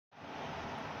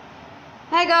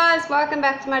Hey guys, welcome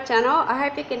back to my channel. I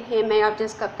hope you can hear me. I've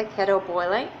just got the kettle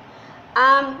boiling.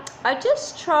 I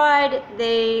just tried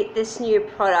this new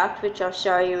product, which I'll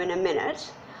show you in a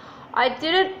minute. I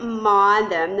didn't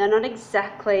mind them. They're not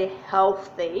exactly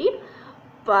healthy,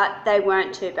 but they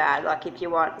weren't too bad. Like if you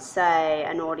want, say,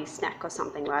 a naughty snack or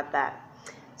something like that.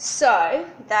 So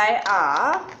they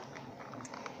are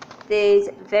these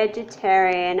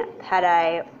vegetarian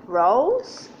pate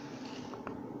rolls,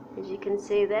 as you can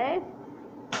see there.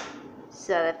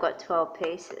 So they've got 12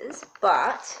 pieces,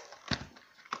 but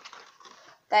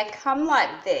they come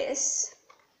like this.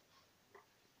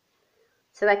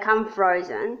 So they come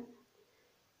frozen,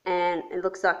 and it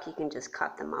looks like you can just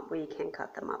cut them up. Well, you can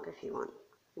cut them up if you want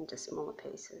into smaller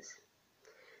pieces.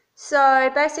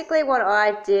 So basically what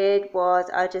I did was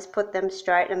I just put them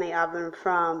straight in the oven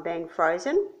from being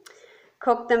frozen.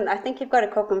 Cook them, I think you've got to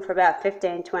cook them for about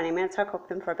 15-20 minutes. I cooked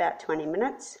them for about 20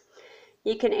 minutes.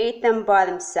 You can eat them by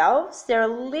themselves. They're a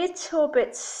little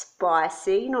bit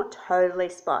spicy, not totally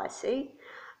spicy.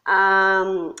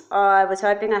 I was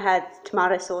hoping I had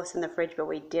tomato sauce in the fridge, but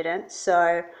we didn't.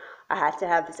 So I had to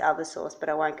have this other sauce, but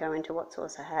I won't go into what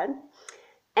sauce I had.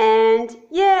 And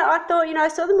yeah, I thought, I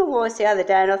saw them at Woolworths the other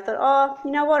day and I thought, oh,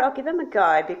 you know what, I'll give them a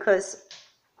go because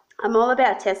I'm all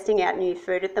about testing out new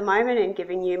food at the moment and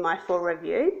giving you my full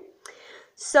review.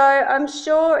 So I'm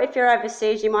sure if you're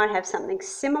overseas, you might have something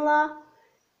similar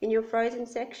in your frozen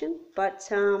section, but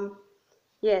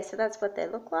yeah, so that's what they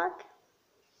look like.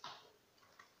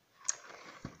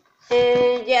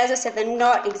 And yeah, as I said, they're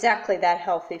not exactly that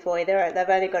healthy for you. They've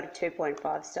only got a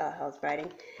 2.5 star health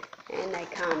rating, and they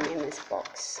come in this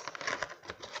box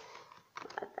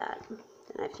like that.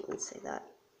 Don't know if you can see that.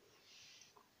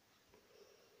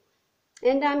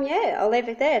 And yeah, I'll leave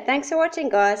it there. Thanks for watching,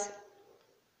 guys.